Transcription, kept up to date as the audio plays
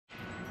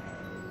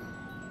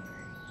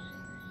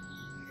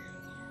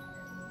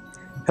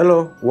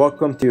Hello,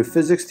 welcome to your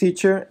physics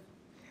teacher.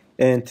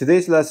 In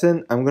today's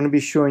lesson, I'm going to be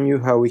showing you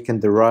how we can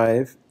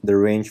derive the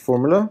range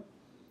formula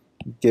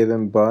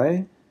given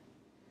by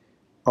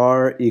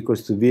r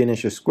equals to v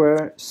initial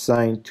square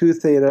sine 2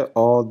 theta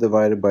all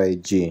divided by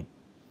g.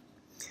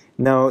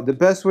 Now, the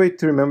best way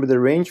to remember the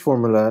range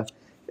formula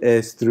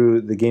is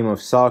through the game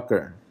of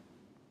soccer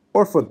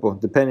or football,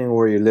 depending on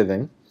where you're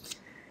living,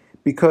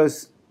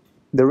 because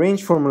the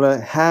range formula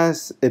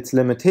has its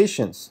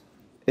limitations.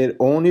 It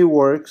only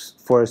works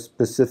for a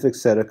specific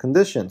set of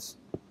conditions.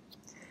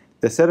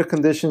 The set of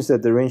conditions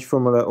that the range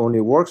formula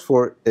only works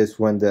for is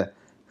when the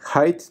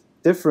height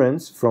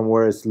difference from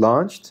where it's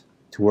launched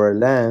to where it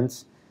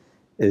lands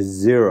is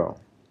 0.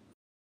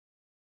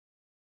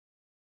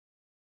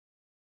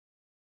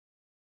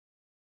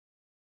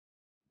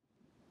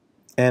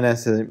 And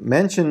as I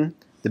mentioned,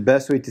 the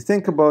best way to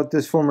think about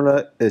this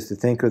formula is to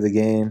think of the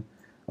game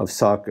of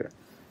soccer.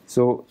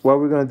 So what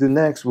we're going to do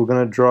next, we're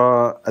going to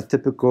draw a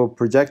typical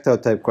projectile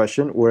type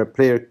question where a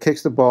player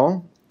kicks the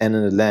ball and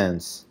then it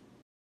lands.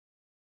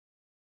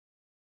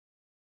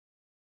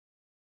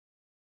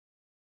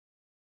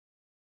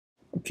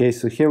 Okay,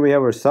 so here we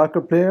have our soccer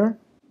player,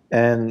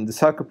 and the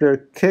soccer player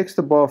kicks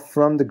the ball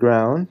from the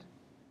ground,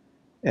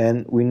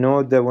 and we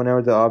know that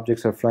whenever the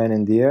objects are flying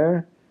in the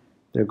air,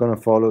 they're going to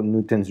follow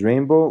Newton's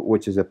rainbow,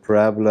 which is a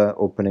parabola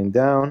opening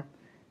down,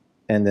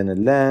 and then it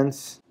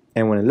lands.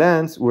 And when it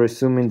lands, we're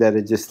assuming that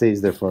it just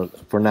stays there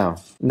for now.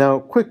 Now,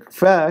 quick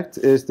fact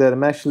is that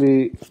I'm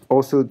actually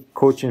also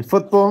coaching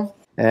football,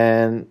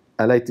 and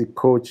I like to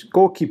coach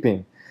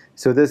goalkeeping.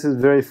 So this is a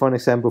very fun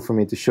example for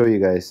me to show you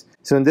guys.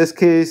 So in this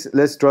case,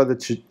 let's draw the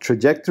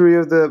trajectory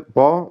of the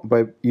ball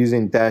by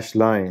using dashed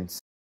lines.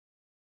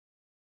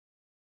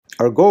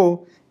 Our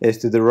goal is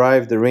to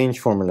derive the range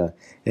formula.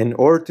 In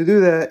order to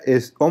do that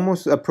is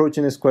almost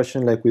approaching this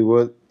question like we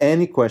would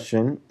any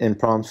question in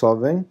problem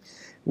solving,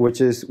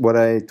 which is what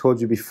I told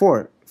you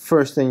before.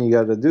 First thing you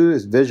got to do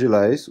is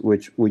visualize,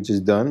 which we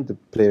just done. The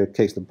player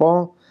kicks the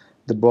ball.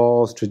 The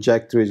ball's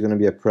trajectory is going to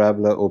be a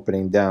parabola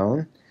opening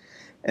down.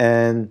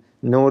 And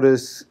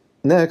notice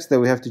next that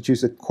we have to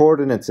choose a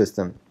coordinate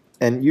system.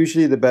 And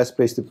usually the best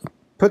place to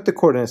put the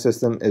coordinate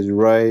system is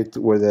right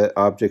where the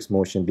object's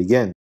motion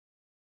begins.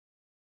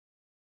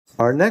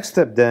 Our next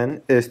step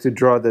then is to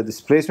draw the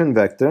displacement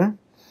vector.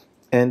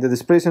 And the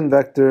displacement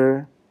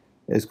vector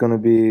is going to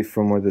be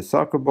from where the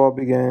soccer ball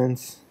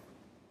begins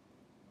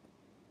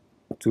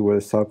to where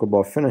the soccer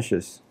ball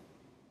finishes.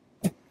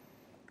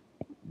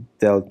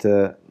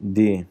 Delta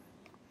D.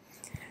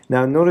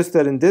 Now notice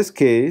that in this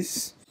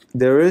case,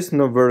 there is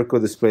no vertical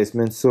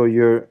displacement, so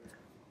your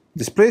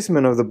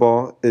displacement of the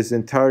ball is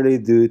entirely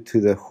due to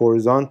the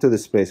horizontal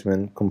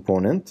displacement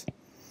component,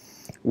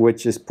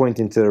 which is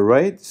pointing to the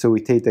right, so we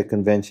take the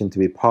convention to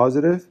be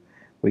positive.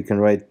 We can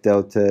write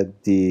delta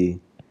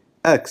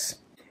dx.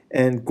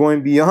 And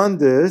going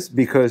beyond this,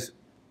 because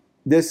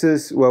this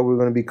is what we're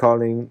going to be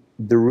calling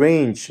the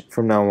range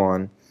from now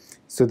on.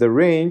 So the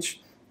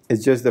range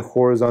is just the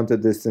horizontal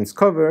distance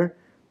covered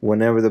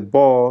whenever the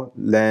ball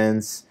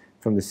lands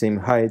from the same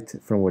height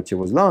from which it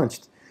was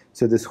launched.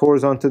 So this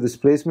horizontal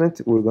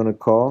displacement we're going to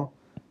call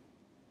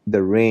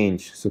the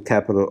range, so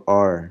capital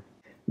R.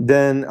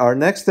 Then our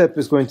next step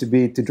is going to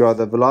be to draw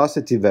the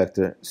velocity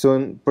vector. So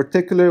in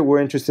particular,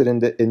 we're interested in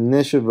the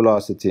initial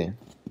velocity.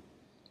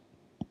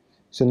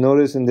 So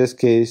notice in this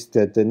case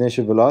that the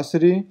initial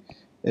velocity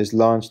is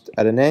launched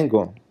at an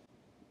angle.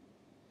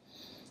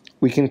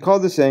 We can call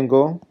this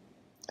angle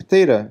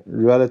theta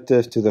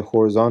relative to the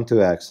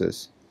horizontal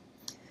axis.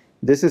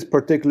 This is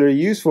particularly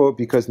useful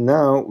because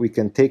now we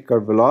can take our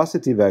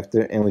velocity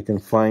vector and we can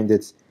find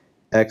its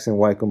x and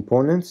y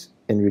components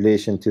in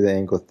relation to the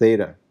angle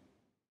theta.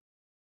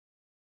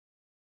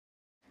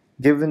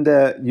 Given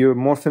that you're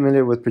more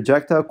familiar with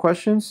projectile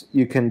questions,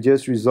 you can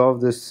just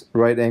resolve this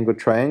right angle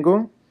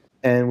triangle,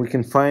 and we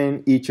can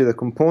find each of the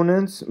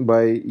components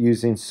by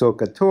using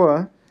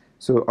SOHCAHTOA,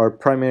 so our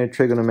primary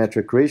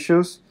trigonometric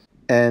ratios,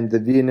 and the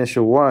v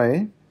initial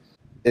y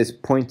is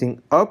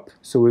pointing up,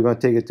 so we're going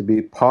to take it to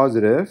be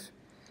positive,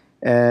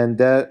 and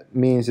that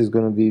means it's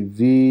going to be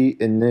v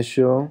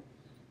initial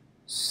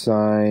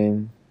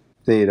sine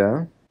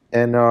theta,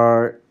 and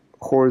our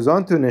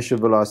horizontal initial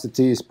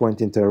velocity is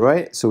pointing to the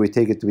right, so we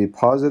take it to be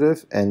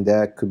positive, and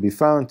that could be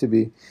found to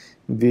be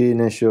v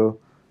initial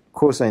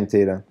cosine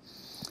theta.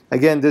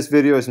 Again, this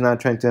video is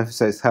not trying to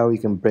emphasize how you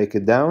can break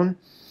it down.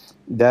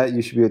 That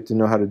you should be able to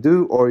know how to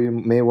do, or you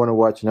may want to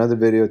watch another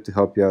video to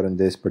help you out on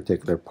this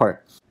particular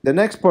part. The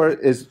next part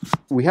is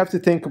we have to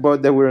think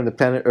about that we're on the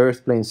planet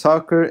Earth playing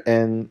soccer,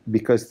 and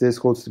because this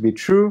holds to be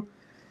true,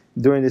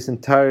 during this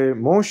entire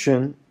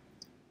motion,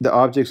 the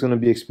object's going to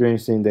be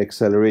experiencing the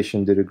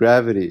acceleration due to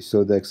gravity.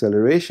 So the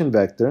acceleration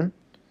vector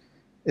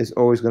is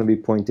always going to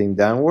be pointing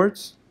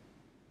downwards,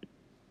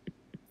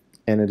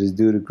 and it is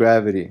due to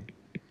gravity,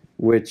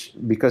 which,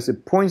 because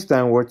it points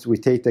downwards, we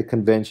take the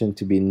convention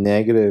to be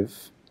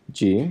negative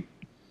g,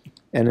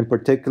 and in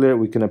particular,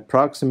 we can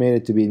approximate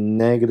it to be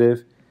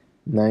negative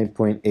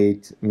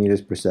 9.8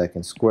 meters per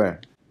second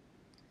squared.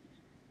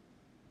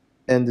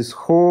 And this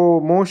whole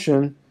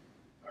motion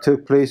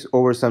took place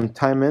over some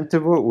time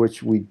interval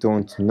which we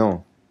don't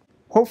know.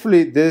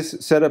 Hopefully this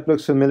setup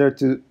looks familiar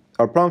to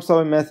our problem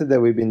solving method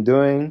that we've been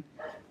doing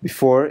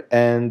before,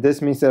 and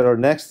this means that our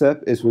next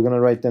step is we're going to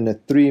write down the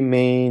three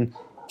main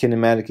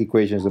kinematic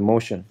equations of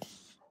motion.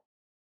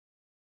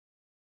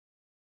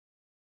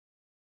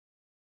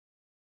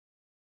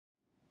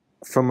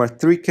 From our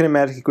three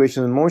kinematic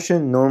equations of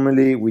motion,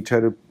 normally we try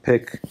to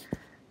pick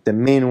the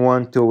main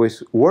one to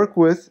always work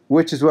with,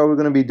 which is what we're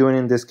going to be doing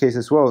in this case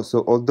as well.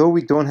 So although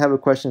we don't have a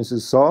question to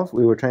solve,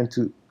 we were trying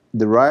to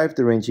derive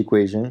the range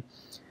equation.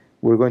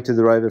 We're going to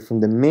derive it from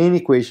the main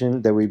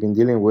equation that we've been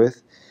dealing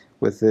with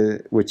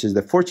which is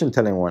the fortune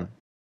telling one.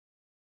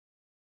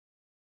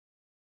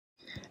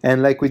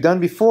 And like we've done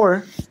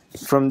before,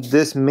 from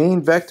this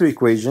main vector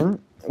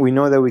equation, we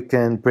know that we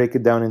can break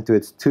it down into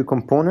its two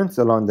components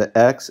along the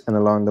x and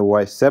along the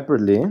y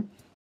separately.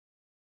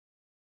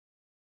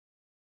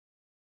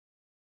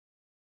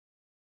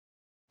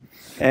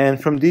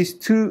 And from these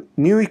two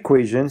new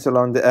equations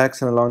along the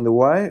x and along the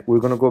y, we're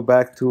going to go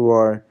back to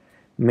our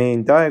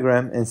main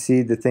diagram and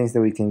see the things that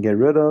we can get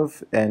rid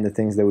of and the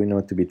things that we know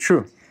to be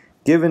true.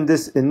 Given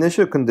this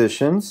initial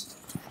conditions,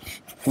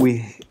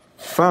 we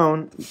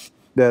found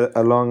that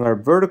along our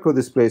vertical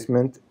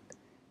displacement,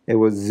 it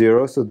was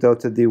 0, so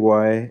delta dy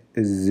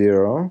is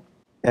 0.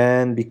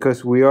 And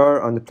because we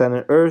are on the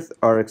planet Earth,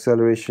 our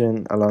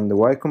acceleration along the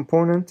y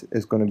component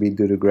is going to be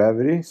due to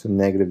gravity, so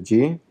negative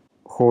g.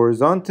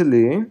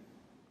 Horizontally,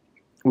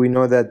 we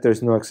know that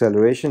there's no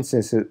acceleration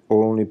since it's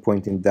only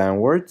pointing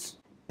downwards.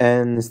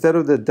 And instead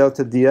of the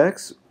delta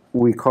dx,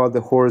 we call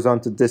the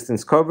horizontal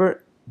distance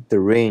covered the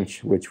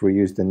range, which we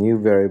use the new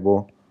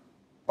variable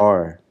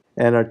r.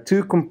 And our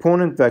two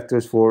component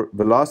vectors for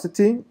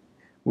velocity,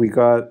 we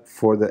got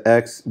for the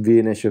x v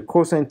initial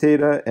cosine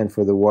theta and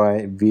for the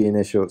y v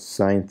initial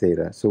sine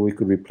theta. So we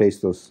could replace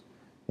those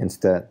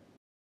instead.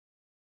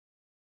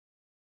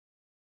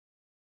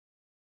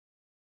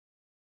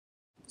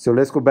 So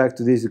let's go back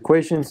to these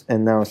equations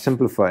and now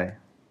simplify.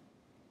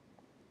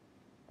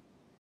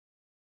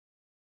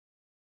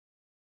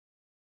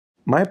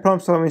 My problem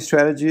solving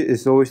strategy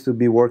is always to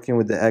be working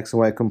with the x and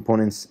y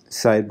components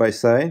side by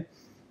side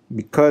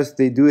because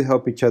they do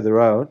help each other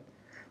out.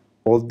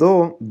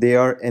 Although they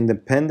are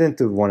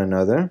independent of one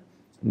another,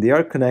 they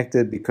are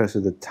connected because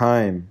of the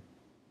time.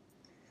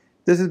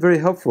 This is very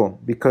helpful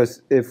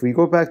because if we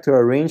go back to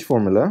our range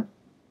formula,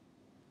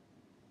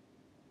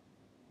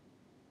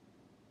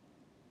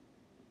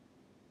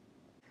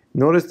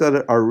 notice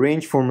that our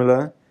range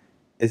formula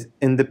is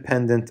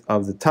independent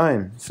of the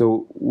time.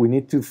 So we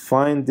need to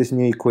find this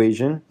new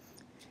equation,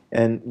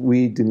 and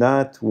we do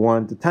not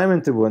want the time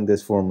interval in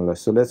this formula.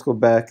 So let's go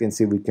back and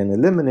see if we can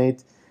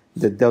eliminate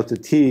the delta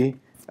t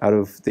out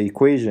of the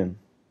equation.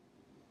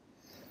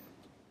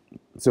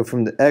 So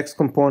from the x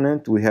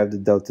component, we have the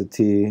delta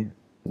t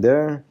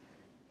there,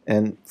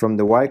 and from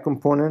the y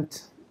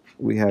component,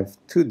 we have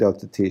two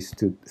delta t's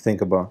to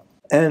think about.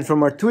 And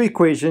from our two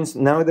equations,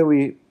 now that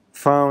we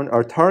found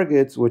our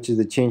targets, which is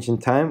the change in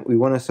time, we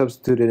want to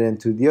substitute it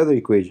into the other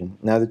equation.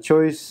 Now the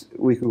choice,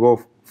 we could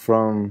go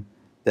from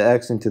the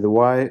x into the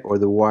y or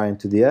the y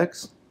into the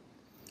x.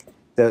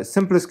 The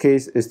simplest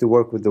case is to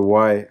work with the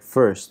y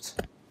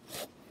first.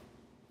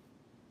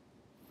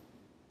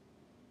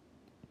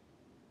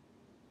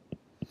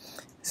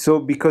 So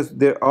because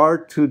there are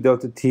two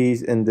delta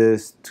t's in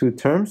these two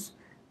terms,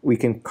 we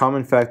can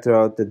common factor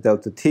out the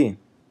delta t,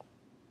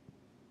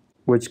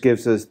 which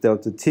gives us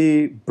delta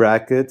t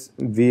brackets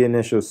v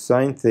initial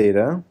sine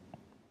theta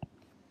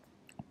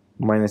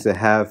minus a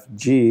half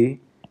g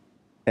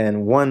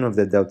and one of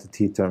the delta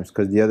t terms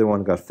because the other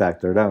one got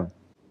factored out.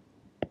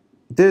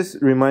 This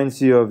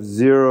reminds you of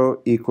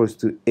 0 equals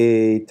to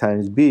a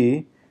times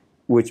b,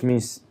 which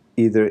means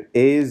either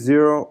a is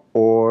 0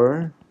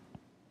 or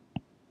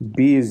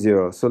b is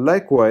 0. So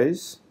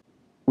likewise,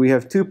 we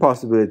have two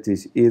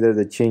possibilities, either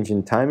the change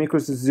in time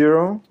equals to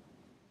 0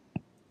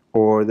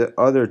 or the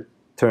other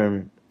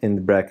term in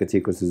the bracket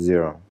equals to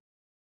 0.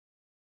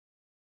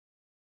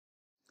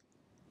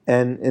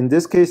 And in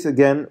this case,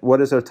 again,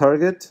 what is our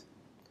target?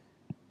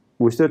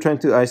 We're still trying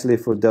to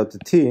isolate for delta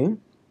t,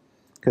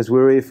 because we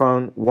already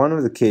found one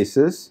of the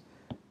cases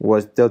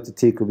was delta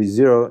t could be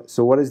 0.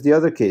 So what is the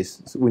other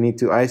case? So we need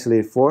to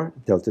isolate for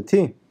delta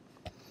t.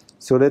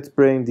 So let's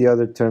bring the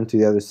other term to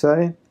the other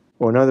side.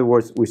 Or in other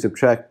words, we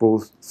subtract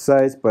both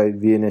sides by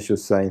v initial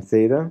sine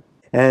theta.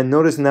 And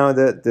notice now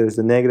that there's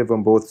a negative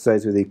on both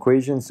sides of the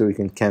equation, so we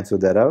can cancel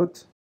that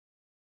out.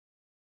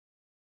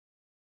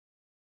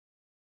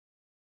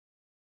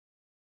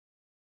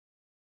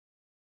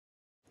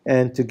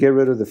 And to get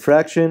rid of the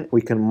fraction,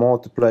 we can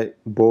multiply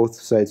both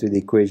sides of the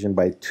equation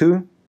by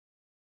 2.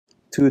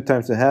 2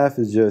 times a half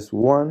is just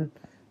 1.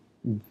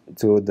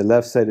 So the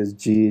left side is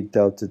g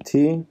delta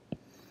t.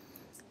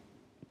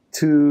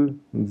 2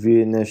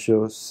 v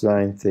initial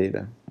sine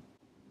theta.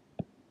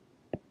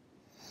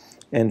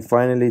 And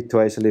finally, to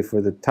isolate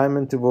for the time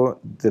interval,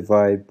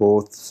 divide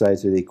both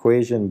sides of the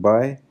equation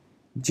by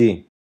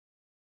g.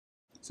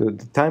 So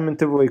the time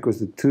interval equals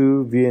to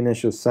 2 v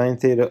initial sine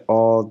theta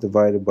all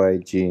divided by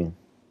g.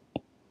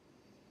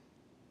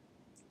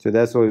 So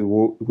that's why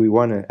we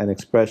want an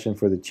expression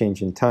for the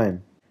change in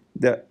time.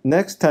 The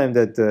next time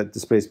that the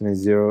displacement is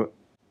 0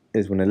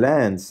 is when it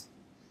lands,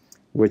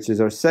 which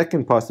is our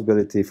second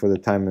possibility for the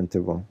time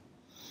interval.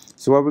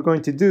 So what we're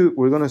going to do,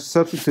 we're going to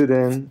substitute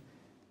in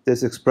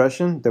this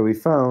expression that we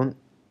found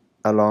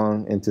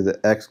along into the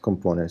x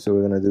component. So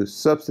we're going to do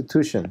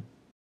substitution.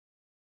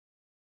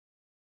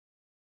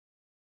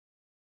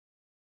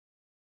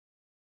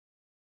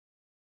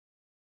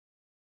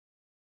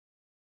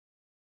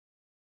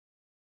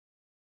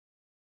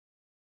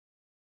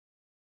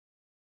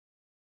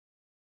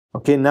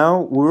 Okay,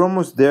 now we're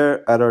almost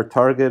there at our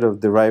target of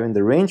deriving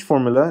the range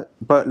formula,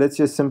 but let's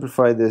just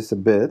simplify this a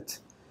bit.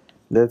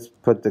 Let's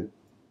put the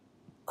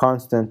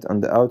constant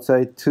on the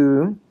outside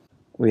 2.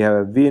 We have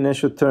a v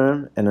initial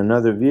term and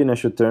another v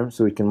initial term,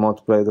 so we can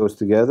multiply those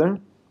together,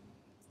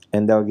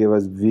 and that'll give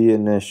us v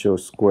initial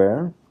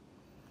square.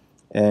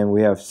 And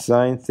we have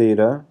sine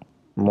theta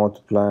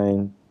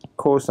multiplying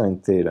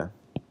cosine theta,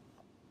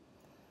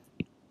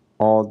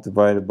 all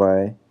divided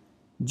by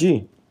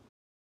g.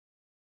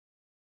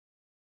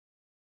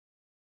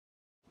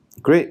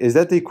 Great, is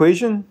that the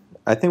equation?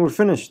 I think we're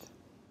finished.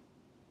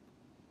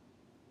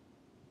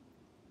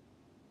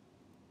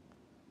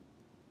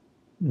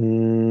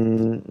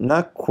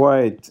 Not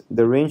quite.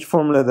 The range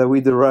formula that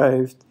we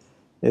derived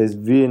is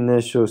v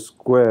initial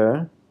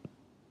square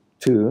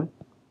 2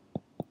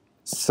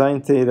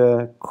 sine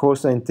theta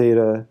cosine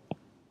theta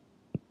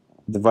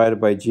divided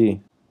by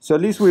g. So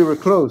at least we were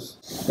close.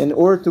 In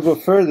order to go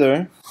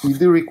further, you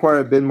do require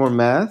a bit more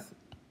math,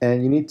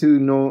 and you need to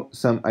know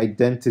some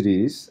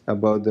identities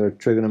about their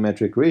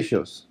trigonometric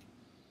ratios.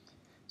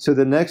 So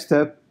the next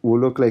step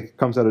will look like it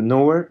comes out of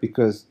nowhere,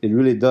 because it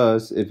really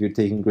does if you're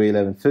taking grade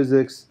 11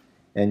 physics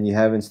and you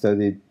haven't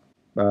studied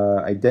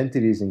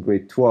identities in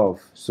grade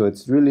 12. So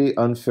it's really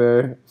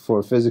unfair for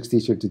a physics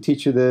teacher to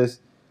teach you this,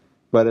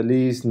 but at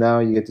least now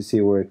you get to see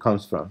where it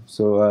comes from.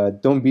 So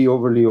don't be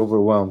overly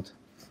overwhelmed.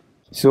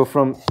 So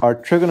from our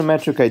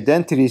trigonometric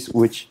identities,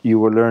 which you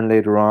will learn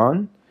later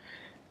on,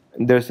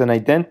 there's an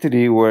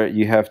identity where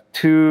you have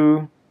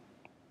 2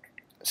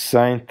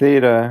 sine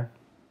theta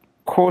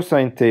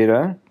cosine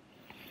theta.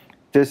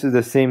 This is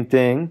the same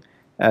thing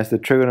as the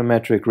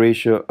trigonometric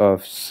ratio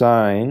of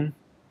sine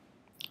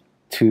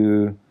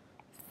to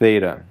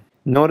theta.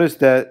 Notice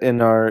that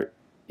in our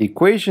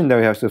equation that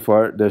we have so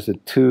far, there's a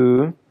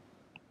 2,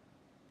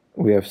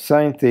 we have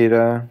sine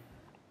theta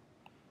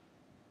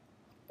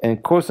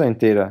and cosine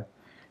theta.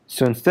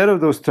 So instead of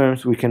those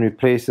terms, we can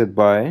replace it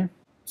by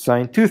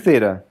sine 2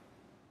 theta.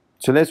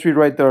 So let's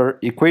rewrite our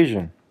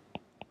equation.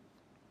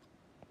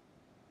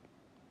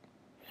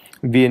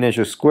 V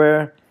initial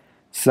square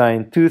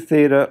sine 2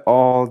 theta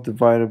all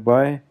divided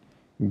by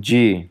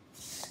g.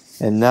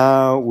 And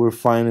now we're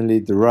finally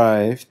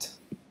derived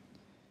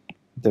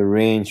the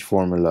range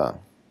formula.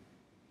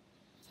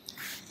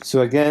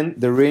 So again,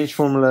 the range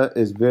formula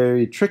is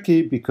very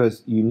tricky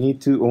because you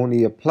need to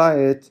only apply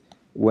it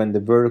when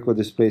the vertical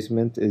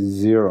displacement is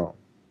 0.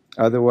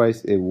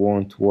 Otherwise, it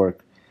won't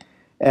work.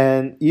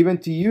 And even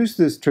to use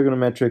this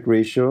trigonometric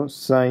ratio,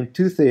 sine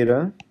 2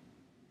 theta,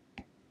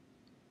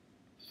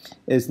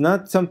 is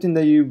not something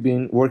that you've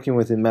been working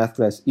with in math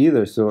class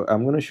either. So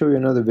I'm going to show you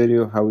another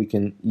video how we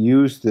can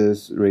use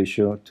this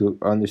ratio to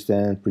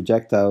understand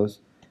projectiles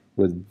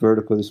with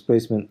vertical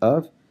displacement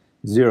of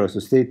 0. So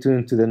stay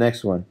tuned to the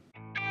next one.